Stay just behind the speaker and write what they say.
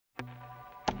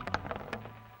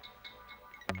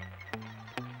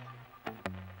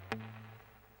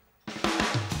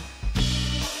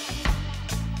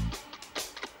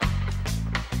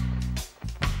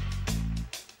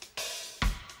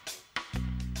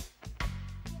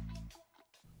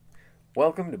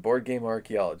Welcome to Board Game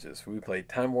Archaeologists, where we play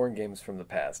time-worn games from the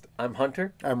past. I'm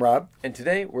Hunter. I'm Rob. And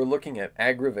today we're looking at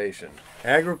Aggravation.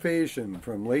 Aggravation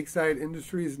from Lakeside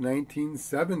Industries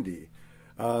 1970.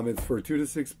 It's for 2 to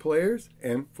 6 players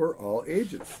and for all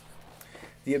ages.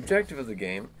 The objective of the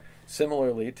game,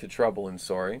 similarly to Trouble and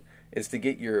Sorry, is to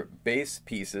get your base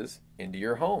pieces into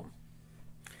your home.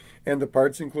 And the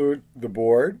parts include the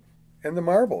board and the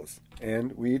marbles.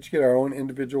 And we each get our own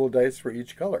individual dice for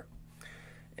each color.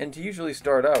 And to usually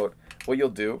start out, what you'll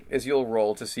do is you'll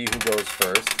roll to see who goes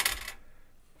first.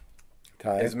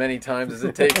 As many times as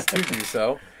it takes to do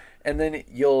so. And then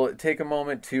you'll take a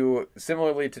moment to,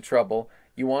 similarly to Trouble,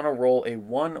 you want to roll a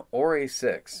 1 or a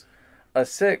 6. A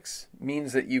 6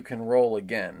 means that you can roll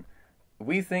again.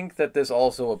 We think that this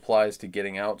also applies to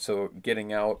getting out, so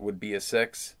getting out would be a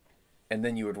 6, and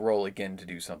then you would roll again to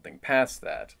do something past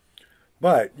that.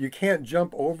 But you can't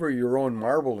jump over your own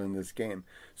marble in this game.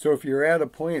 So if you're at a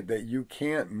point that you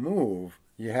can't move,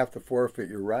 you have to forfeit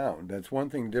your round. That's one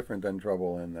thing different than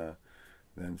Trouble and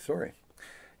than Sorry.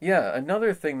 Yeah,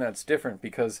 another thing that's different,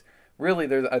 because really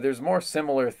there's more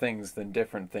similar things than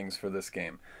different things for this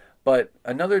game. But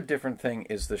another different thing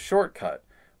is the shortcut,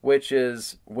 which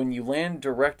is when you land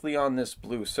directly on this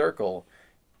blue circle,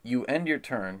 you end your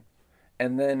turn,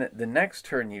 and then the next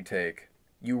turn you take,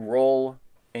 you roll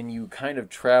and you kind of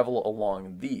travel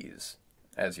along these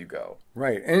as you go.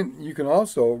 Right, and you can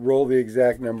also roll the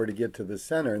exact number to get to the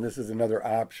center, and this is another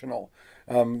optional.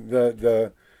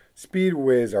 The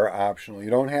speedways are optional. You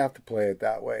don't have to play it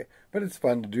that way, but it's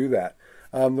fun to do that.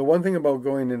 The one thing about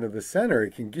going into the center,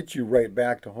 it can get you right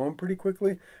back to home pretty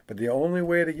quickly, but the only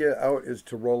way to get out is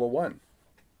to roll a 1.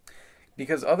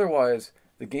 Because otherwise,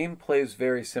 the game plays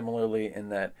very similarly in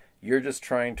that you're just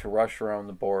trying to rush around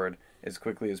the board as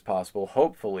quickly as possible,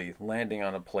 hopefully landing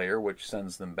on a player, which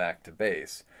sends them back to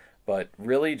base. But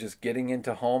really, just getting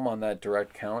into home on that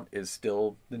direct count is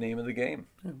still the name of the game.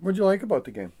 What'd you like about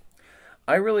the game?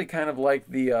 I really kind of like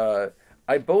the...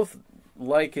 I both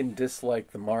like and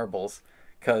dislike the marbles,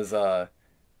 because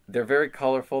they're very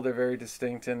colorful, they're very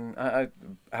distinct, and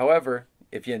however,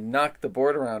 if you knock the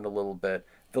board around a little bit,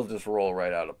 they'll just roll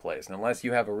right out of place. And unless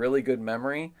you have a really good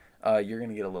memory, you're going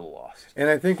to get a little lost.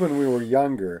 And I think when we were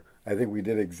younger, I think we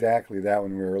did exactly that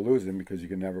when we were losing, because you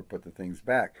can never put the things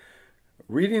back.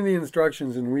 Reading the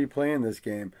instructions and replaying this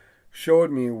game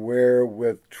showed me where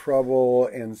with Trouble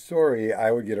and Sorry I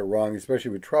would get it wrong,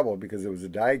 especially with Trouble because it was a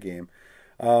die game.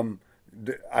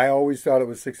 I always thought it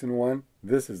was 6 and 1.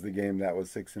 This is the game that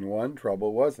was 6 and 1.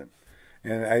 Trouble wasn't.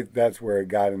 And that's where it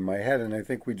got in my head. And I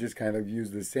think we just kind of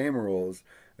used the same rules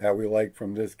that we liked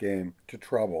from this game to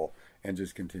Trouble and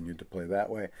just continued to play that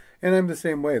way. And I'm the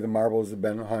same way. The marbles have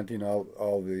been haunting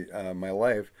all my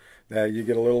life. That you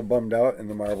get a little bummed out and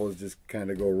the marbles just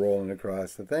kind of go rolling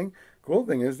across the thing. Cool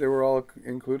thing is they were all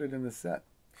included in the set.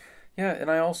 Yeah, and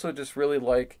I also just really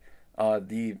like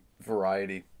the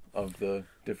variety of the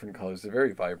different colors. They're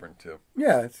very vibrant too.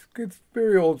 Yeah, it's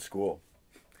very old school.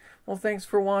 Well, thanks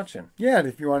for watching. Yeah, and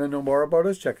if you want to know more about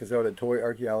us, check us out at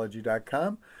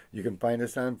toyarchaeology.com. You can find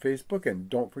us on Facebook, and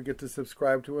don't forget to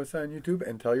subscribe to us on YouTube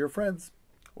and tell your friends.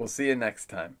 We'll see you next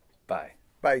time. Bye.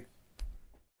 Bye.